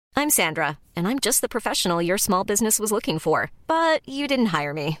I'm Sandra, and I'm just the professional your small business was looking for. But you didn't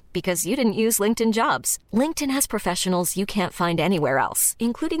hire me because you didn't use LinkedIn Jobs. LinkedIn has professionals you can't find anywhere else,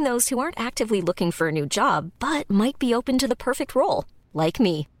 including those who aren't actively looking for a new job, but might be open to the perfect role, like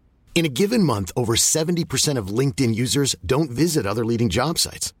me. In a given month, over 70% of LinkedIn users don't visit other leading job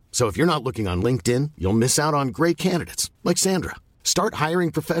sites. So if you're not looking on LinkedIn, you'll miss out on great candidates like Sandra. Start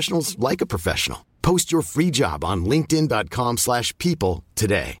hiring professionals like a professional. Post your free job on linkedin.com/people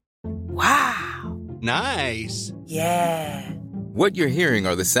today. Wow. Nice. Yeah. What you're hearing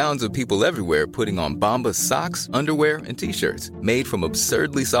are the sounds of people everywhere putting on Bombas socks, underwear, and T-shirts made from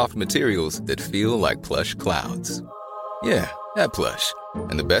absurdly soft materials that feel like plush clouds. Yeah, that plush.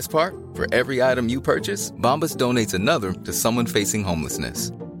 And the best part? For every item you purchase, Bombas donates another to someone facing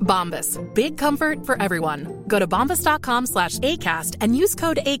homelessness. Bombas. Big comfort for everyone. Go to bombas.com/ACAST and use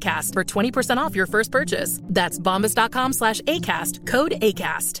code ACAST for 20% off your first purchase. That's bombas.com/ACAST. Code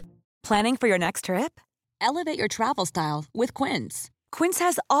ACAST. Planning for your next trip? Elevate your travel style with Quince. Quince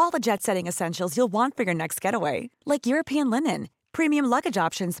has all the jet-setting essentials you'll want for your next getaway, like European linen, premium luggage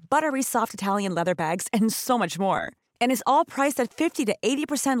options, buttery soft Italian leather bags, and so much more. And is all priced at 50 to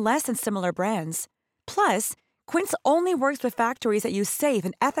 80% less than similar brands. Plus, Quince only works with factories that use safe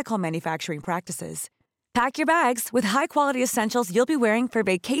and ethical manufacturing practices. Pack your bags with high-quality essentials you'll be wearing for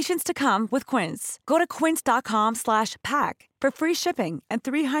vacations to come with Quince. Go to quince.com/pack for free shipping and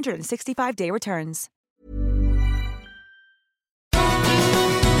 365-day returns.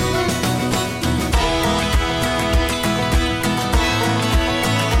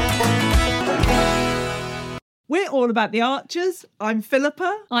 We're all about the Archers. I'm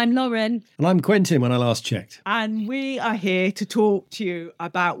Philippa. I'm Lauren. And I'm Quentin when I last checked. And we are here to talk to you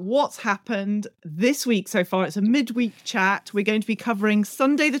about what's happened this week so far. It's a midweek chat. We're going to be covering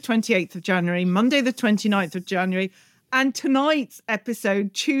Sunday the 28th of January, Monday the 29th of January, and tonight's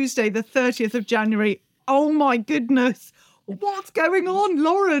episode, Tuesday the 30th of January. Oh my goodness. What's going on,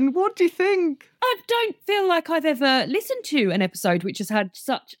 Lauren? What do you think? I don't feel like I've ever listened to an episode which has had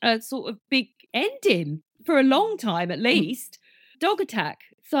such a sort of big ending. For a long time, at least. Dog attack.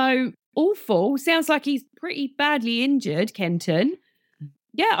 So awful. Sounds like he's pretty badly injured, Kenton.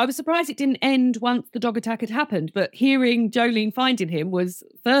 Yeah, I was surprised it didn't end once the dog attack had happened, but hearing Jolene finding him was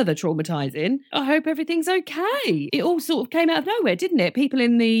further traumatising. I hope everything's okay. It all sort of came out of nowhere, didn't it? People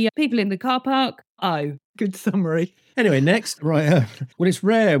in the car park. Oh, good summary. Anyway, next, right. Well, it's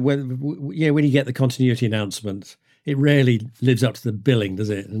rare when you get the continuity announcement. It rarely lives up to the billing,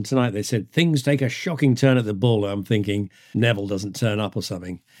 does it? And tonight they said things take a shocking turn at the Bull. I'm thinking Neville doesn't turn up or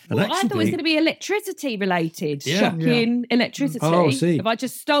something. And well, I thought it was going to be electricity related. Yeah. Shocking electricity. Oh, I see. Have I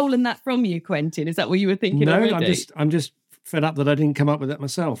just stolen that from you, Quentin? Is that what you were thinking? No, already? I'm just fed up that I didn't come up with that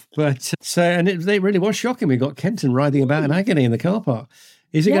myself. But it really was shocking. We got Kenton writhing about in agony in the car park.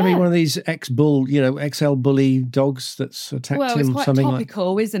 Is it going to be one of these ex-bull, XL bully dogs that's attacked him? Well, it's quite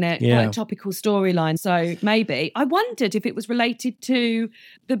topical, isn't it? Yeah. Quite a topical storyline. So maybe. I wondered if it was related to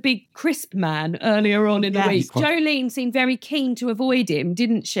the big crisp man earlier on in the week. Jolene seemed very keen to avoid him,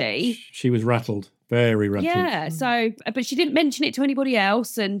 didn't she? She was rattled. Very rattled. Yeah, so, but she didn't mention it to anybody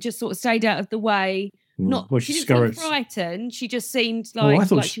else and just sort of stayed out of the way. She didn't seem frightened. She just seemed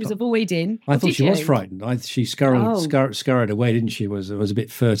like she was avoiding. I thought she was frightened. She scurried away, didn't she? Was a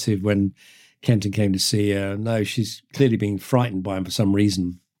bit furtive when Kenton came to see her. No, she's clearly being frightened by him for some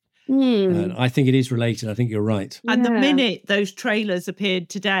reason. And I think it is related. I think you're right. And the minute those trailers appeared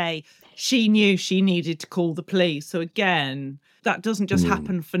today, she knew she needed to call the police. So again, that doesn't just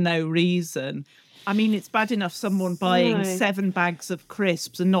happen for no reason. I mean, it's bad enough someone buying 7 bags of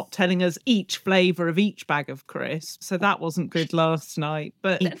crisps and not telling us each flavour of each bag of crisps. So that wasn't good last night.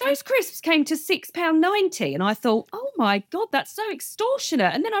 But those crisps came to £6.90 and I thought, oh my God, that's so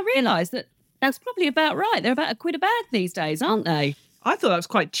extortionate. And then I realised that that's probably about right. They're about £1 a bag these days, aren't they? I thought that was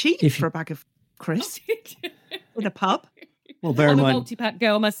quite cheap for a bag of crisps in a pub. Well, bear in mind, I'm a multi-pack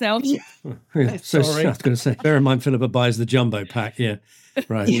girl myself. So I was going to say, bear in mind, Philippa buys the jumbo pack. Yeah,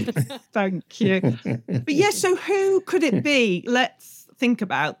 right. Thank you. But yes, so who could it be? Let's think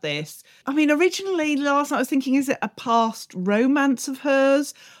about this. I mean, originally last night I was thinking, is it a past romance of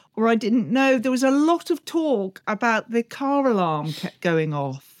hers? Or I didn't know. There was a lot of talk about the car alarm kept going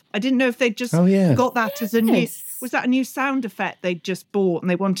off. I didn't know if they'd just got that as a new... Was that a new sound effect they'd just bought and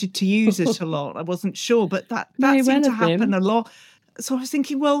they wanted to use it a lot? I wasn't sure, but that seemed to happen a lot. So I was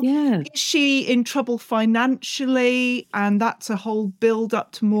thinking, well, is she in trouble financially and that's a whole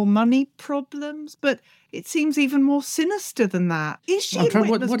build-up to more money problems? But it seems even more sinister than that. Is she in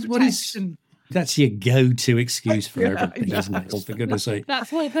witness protection? That's your go-to excuse for everything, isn't it? For goodness sake. That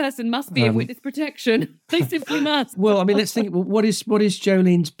poor person must be in witness protection. They simply must. Well, I mean, let's think. What is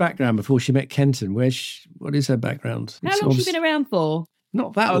Jolene's background before she met Kenton? What is her background? How long has she been around for?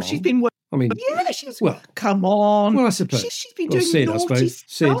 Not that long. She's been. I mean, yeah, come on. Well, I suppose. She's been doing Sid, naughty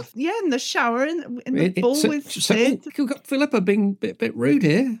stuff. Sid. Yeah, in the shower, in the pool with Sid. You've got Philippa being a bit rude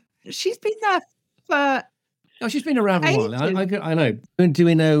here. She's been there for. Oh, she's been around for a while. ages. I know. Do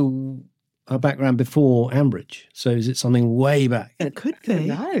we know her background before Ambridge? So is it something way back? It could be.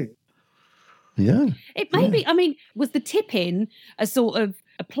 No. Yeah. It may be. I mean, was the tip-in a sort of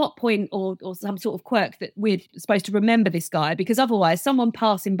a plot point or some sort of quirk that we're supposed to remember this guy? Because otherwise, someone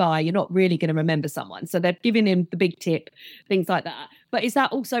passing by, you're not really going to remember someone. So they're giving him the big tip, things like that. But is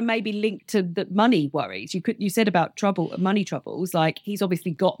that also maybe linked to the money worries? You said about money troubles. Like, he's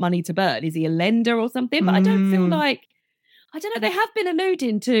obviously got money to burn. Is he a lender or something? But I don't feel like, I don't know. They have been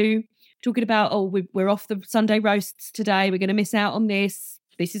alluding to talking about, we're off the Sunday roasts today. We're going to miss out on this.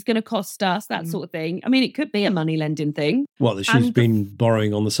 This is going to cost us, that sort of thing. I mean, it could be a money lending thing. What, that she's been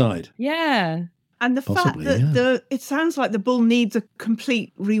borrowing on the side? Yeah. And the Possibly, fact that it sounds like the bull needs a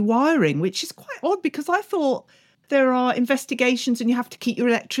complete rewiring, which is quite odd because I thought there are investigations and you have to keep your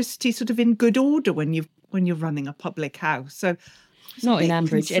electricity sort of in good order when you're running a public house. So not in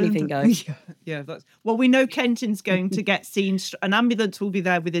Ambridge, anything goes. Yeah. Well, we know Kenton's going to get seen. An ambulance will be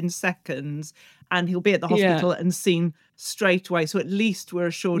there within seconds, and he'll be at the hospital and seen straight away. So at least we're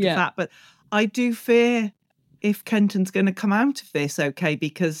assured of that. But I do fear if Kenton's going to come out of this okay,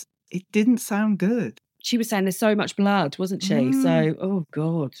 because it didn't sound good. She was saying there's so much blood, wasn't she? So, oh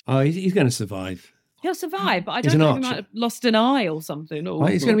God. Oh, he's going to survive. He'll survive, but I don't know if he might have lost an eye or something.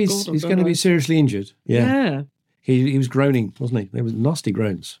 He's going to be seriously injured. Yeah. He was groaning, wasn't he? There was nasty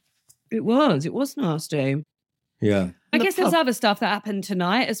groans. It was nasty. Yeah. I guess there's other stuff that happened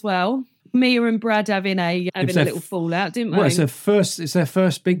tonight as well. Mia and Brad having a little fallout, didn't we? Well, it's their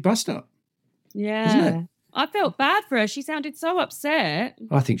first big bust up. Yeah. Isn't it? I felt bad for her. She sounded so upset.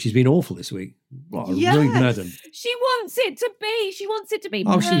 I think she's been awful this week. What a rude madam. She wants it to be. She wants it to be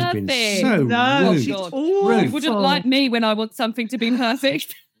perfect. She's been so rude. She's awful. You wouldn't like me when I want something to be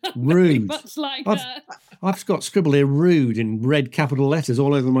perfect. Rude. Much like I've got scribbled here rude in red capital letters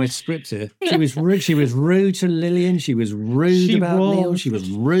all over my script here. She was rude. She was rude to Lillian. She was rude about Neil. She was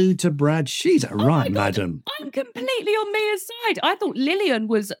rude to Brad. She's a madam. I'm completely on Mia's side. I thought Lillian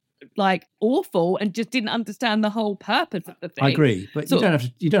was like awful and just didn't understand the whole purpose of the thing. I agree, but you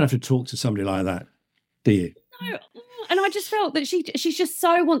don't have to talk to somebody like that, do you? No. And I just felt that she just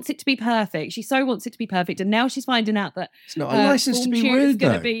so wants it to be perfect. She so wants it to be perfect, and now she's finding out that it's not a license to be rude.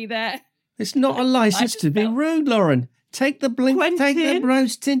 Going to be there. It's not a license to be rude, Lauren. Take the take the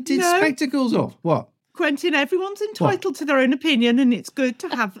rose-tinted spectacles off. What? Quentin, everyone's entitled to their own opinion, and it's good to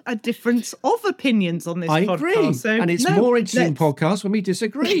have a difference of opinions on this podcast. I agree. So, and it's more interesting podcast when we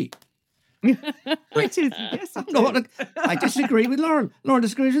disagree. It is. Yes, I disagree with Lauren. Lauren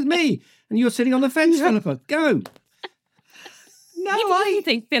disagrees with me. And you're sitting on the fence, Philippa. Go. No, what do you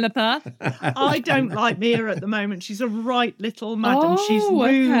think, Philippa? I don't like Mia at the moment. She's a right little madam. She's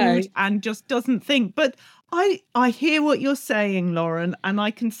rude and just doesn't think. But I hear what you're saying, Lauren, and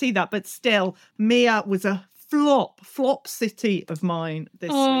I can see that. But still, Mia was a flop city of mine this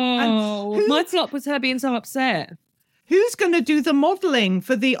week. And my flop was her being so upset. Who's going to do the modelling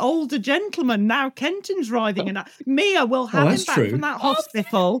for the older gentleman now Kenton's riding in? Mia will have him back from that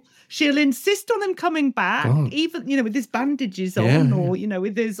hospital. She'll insist on him coming back, even, with his bandages on or,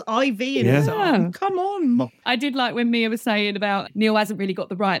 with his IV in his arm. Come on. I did like when Mia was saying about Neil hasn't really got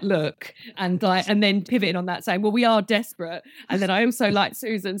the right look and then pivoting on that saying, well, we are desperate. And then I also liked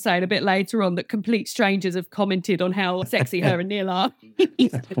Susan saying a bit later on that complete strangers have commented on how sexy her and Neil are.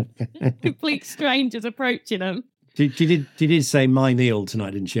 Complete strangers approaching them. She did say my Neil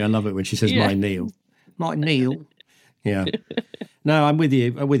tonight, didn't she? I love it when she says my Neil. My Neil. Yeah. No, I'm with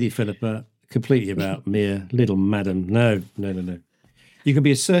you. Philippa. Completely about Mia, little madam. No. You can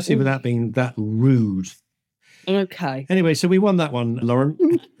be assertive without being that rude. Okay. Anyway, so we won that one, Lauren.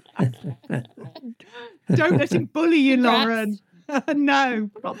 Don't let him bully you, Lauren. No.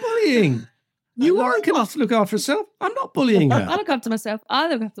 I'm not bullying. Lauren can look after herself. I'm not bullying her. I look after myself.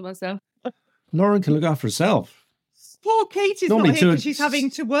 Lauren can look after herself. Poor Katie's not here because she's having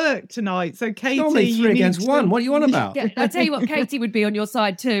to work tonight. So Katie, normally 3 against 1. What are you on about? Yeah, I tell you what, Katie would be on your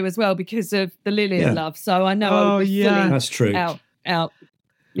side too, as well, because of the Lillian love. So I know. I would be fully that's true. Out.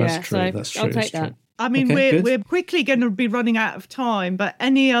 That's true. That's true. I'll take that. I mean, we're quickly going to be running out of time. But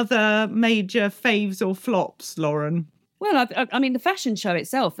any other major faves or flops, Lauren? Well, I mean, the fashion show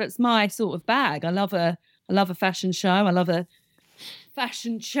itself. That's my sort of bag. I love a fashion show. I love a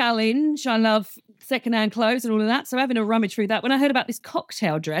fashion challenge. I love secondhand clothes and all of that. So having a rummage through that, when I heard about this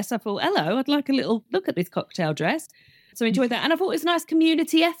cocktail dress, I thought, hello, I'd like a little look at this cocktail dress. So I enjoyed that. And I thought it was a nice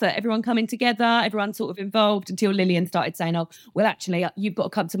community effort. Everyone coming together, everyone sort of involved, until Lillian started saying, oh, well, actually, you've got to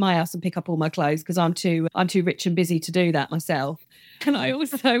come to my house and pick up all my clothes because I'm too rich and busy to do that myself. And I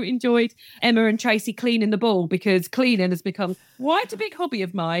also enjoyed Emma and Tracy cleaning the ball, because cleaning has become quite a big hobby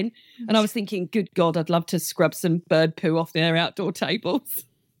of mine. And I was thinking, good God, I'd love to scrub some bird poo off their outdoor tables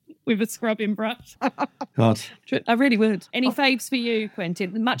with a scrubbing brush. God. I really would. Any faves for you,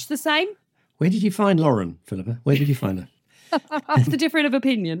 Quentin? Much the same? Where did you find Lauren, Philippa? Where did you find her? That's the difference of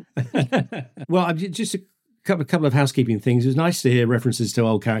opinion. Well, just a couple of housekeeping things. It was nice to hear references to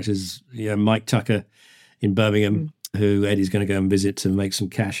old characters, Mike Tucker in Birmingham, who Eddie's going to go and visit to make some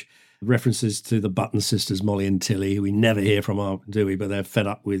cash. References to the Button sisters, Molly and Tilly, who we never hear from, do we? But they're fed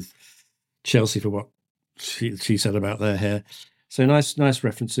up with Chelsea for what she said about their hair. So nice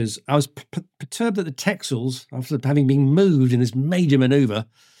references. I was perturbed that the Texels, after having been moved in this major manoeuvre,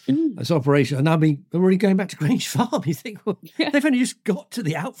 this operation, and now already going back to Grange Farm. You think, well, they've only just got to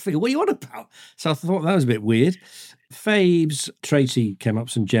the outfield. What are you on about? So I thought that was a bit weird. Faves, Tracy came up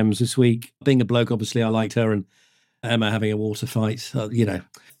some gems this week. Being a bloke, obviously, I liked her, and Emma having a water fight.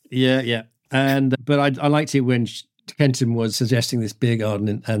 Yeah. But I liked it when Kenton was suggesting this beer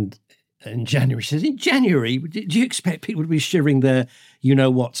garden, and in January, she says, in January, do you expect people to be shivering their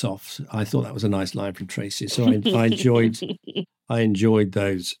you-know-what's off? I thought that was a nice line from Tracy. So I enjoyed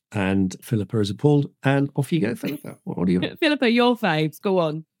those. And Philippa is appalled. And off you go, Philippa. What do you... Philippa, your faves. Go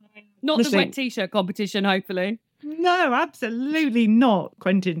on. Not the wet T-shirt competition, hopefully. No, absolutely not,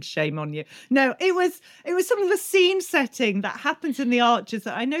 Quentin. Shame on you. No, it was sort of a scene setting that happens in The Archers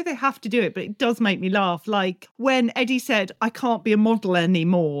that I know they have to do it, but it does make me laugh. Like when Eddie said, I can't be a model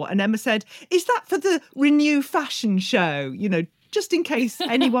anymore. And Emma said, is that for the Renew fashion show? Just in case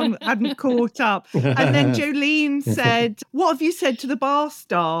anyone hadn't caught up. And then Jolene said, what have you said to the bar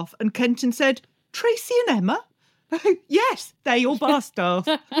staff? And Kenton said, Tracy and Emma? Yes, they're your bar staff.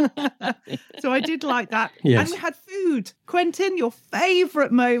 So I did like that. Yes. And we had food. Quentin, your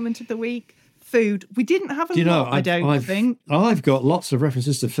favourite moment of the week, food. We didn't have a lot, I don't think. I've got lots of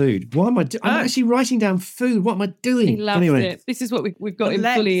references to food. What am I doing? I'm actually writing down food. What am I doing? He loves it. This is what we've got him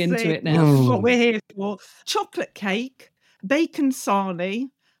fully into it now. This is what we're here for. Chocolate cake, bacon sarnie,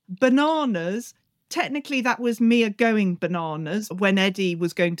 bananas. Technically, that was Mia going bananas when Eddie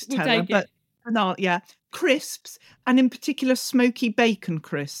was going to tell her. But crisps, and in particular smoky bacon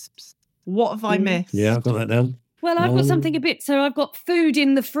crisps. What have I missed? Yeah, I've got that down. Well, I've got something so I've got food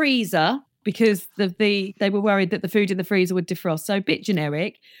in the freezer, because they were worried that the food in the freezer would defrost, so a bit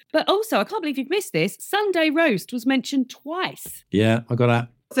generic. But also, I can't believe you've missed this, Sunday roast was mentioned twice. Yeah, I got that.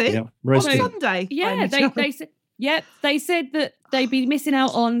 See? Yeah, roasted. On Sunday? Yeah, they said... Yep, they said that they'd be missing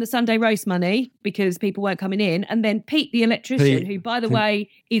out on the Sunday roast money because people weren't coming in. And then Pete, the electrician, who, by the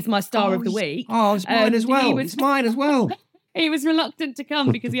way, is my star of the week. Oh, it's mine as well. It's mine as well. He was reluctant to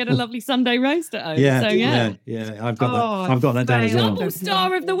come because he had a lovely Sunday roast at home. Yeah, so, yeah. I've got that. I've got that down as well. Double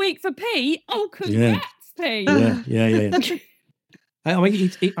star of the week for Pete. Oh, congrats, Pete. Yeah. I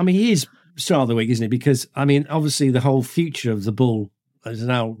mean, he is star of the week, isn't he? Because, I mean, obviously the whole future of the Bull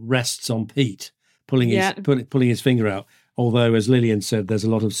now rests on Pete. Pulling his finger out. Although, as Lillian said, there's a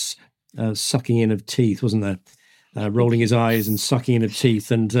lot of sucking in of teeth, wasn't there? Rolling his eyes and sucking in of teeth.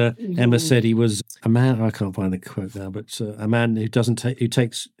 And Emma said he was a man. I can't find the quote now, but a man who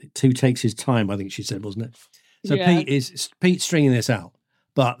takes his time. I think she said, wasn't it? So Pete's stringing this out,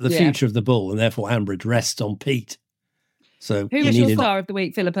 but the future of the Bull and therefore Ambridge rests on Pete. So who was your star of the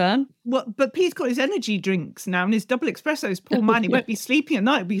week, Philippa? Well, but Pete's got his energy drinks now and his double espressos. Poor man, he won't be sleeping at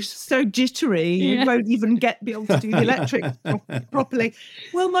night. He'll be so jittery. He won't even be able to do the electric properly.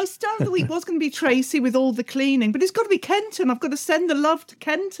 Well, my star of the week was going to be Tracy with all the cleaning, but it's got to be Kenton. I've got to send the love to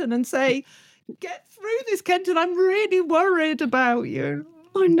Kenton and say, get through this, Kenton. I'm really worried about you.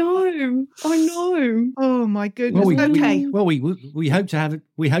 I know. Oh my goodness. We hope to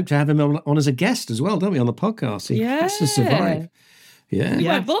have him on as a guest as well, don't we, on the podcast? He has to survive. Yeah. You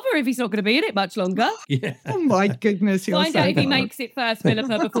won't bother if he's not going to be in it much longer. Yeah. Oh my goodness. Find out if he makes it first,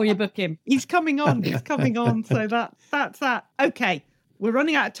 Philippa, before you book him. He's coming on. So that's that. Okay. We're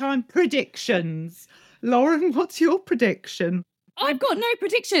running out of time. Predictions. Lauren, what's your prediction? I've got no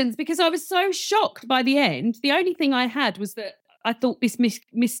predictions because I was so shocked by the end. The only thing I had was that I thought this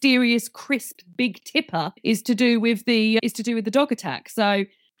mysterious, crisp, big tipper is to do with the dog attack. So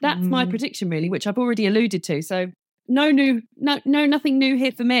that's my prediction, really, which I've already alluded to. So nothing new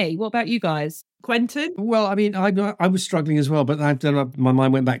here for me. What about you guys? Quentin? Well, I mean, I was struggling as well, but my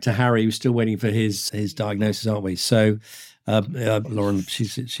mind went back to Harry, who's still waiting for his diagnosis, aren't we? So Lauren,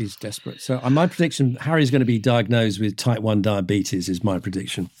 she's desperate. So my prediction, Harry's going to be diagnosed with type 1 diabetes is my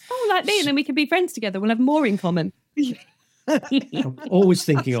prediction. Oh, like me, and then we can be friends together. We'll have more in common. I'm always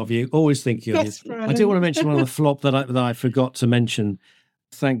thinking of you, always thinking of you. I do want to mention one of the flop that I forgot to mention.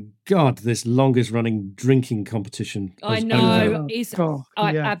 Thank God this longest running drinking competition. I know. Over.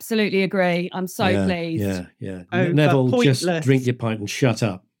 I absolutely agree. I'm so pleased. Yeah. Over, Neville, pointless. just drink your pint and shut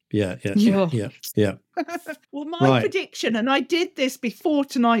up. Yeah. Well, my Right. prediction, and I did this before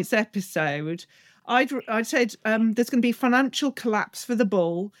tonight's episode, I said there's going to be financial collapse for the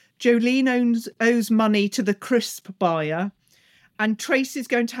Bull. Jolene owes money to the crisp buyer. And Tracy's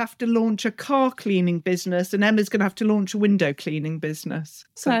going to have to launch a car cleaning business, and Emma's going to have to launch a window cleaning business.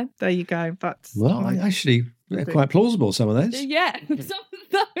 So Okay. there you go. That's Actually, they're quite plausible, some of those. Yeah. Some of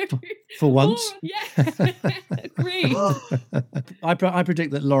those. For once. Oh, yeah. Agreed. I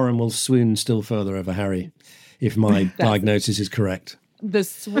predict that Lauren will swoon still further over Harry if my diagnosis is correct. The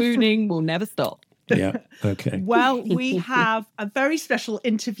swooning will never stop. Yeah. Okay. Well, we have a very special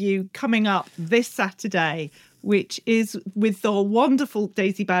interview coming up this Saturday, which is with the wonderful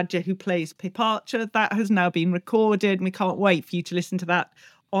Daisy Badger, who plays Pip Archer. That has now been recorded, and we can't wait for you to listen to that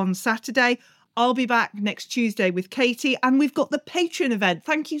on Saturday. I'll be back next Tuesday with Katie, and we've got the Patreon event.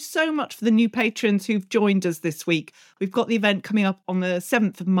 Thank you so much for the new patrons who've joined us this week. We've got the event coming up on the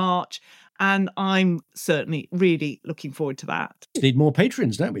 7th of March, and I'm certainly really looking forward to that. Need more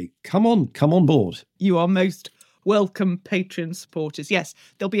patrons, don't we? Come on board. You are most welcome, Patreon supporters. Yes,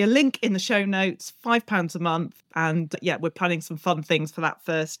 there'll be a link in the show notes, £5 a month. And yeah, we're planning some fun things for that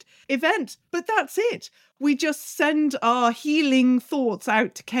first event. But that's it. We just send our healing thoughts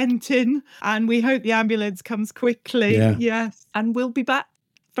out to Kenton, and we hope the ambulance comes quickly. Yeah. Yes. And we'll be back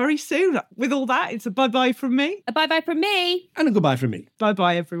very soon. With all that, it's a bye-bye from me. A bye-bye from me. And a goodbye from me.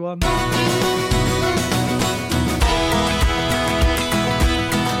 Bye-bye, everyone.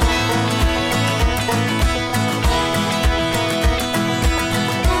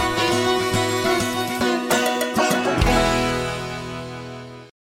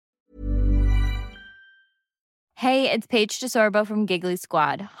 Hey, it's Paige DeSorbo from Giggly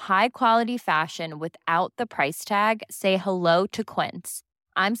Squad. High quality fashion without the price tag. Say hello to Quince.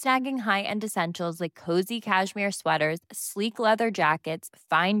 I'm snagging high-end essentials like cozy cashmere sweaters, sleek leather jackets,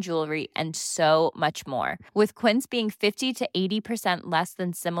 fine jewelry, and so much more. With Quince being 50 to 80% less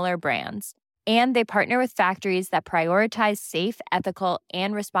than similar brands. And they partner with factories that prioritize safe, ethical,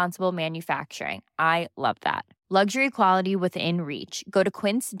 and responsible manufacturing. I love that. Luxury quality within reach. Go to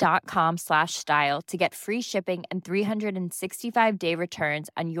quince.com/style to get free shipping and 365-day returns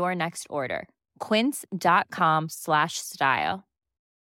on your next order. Quince.com/style.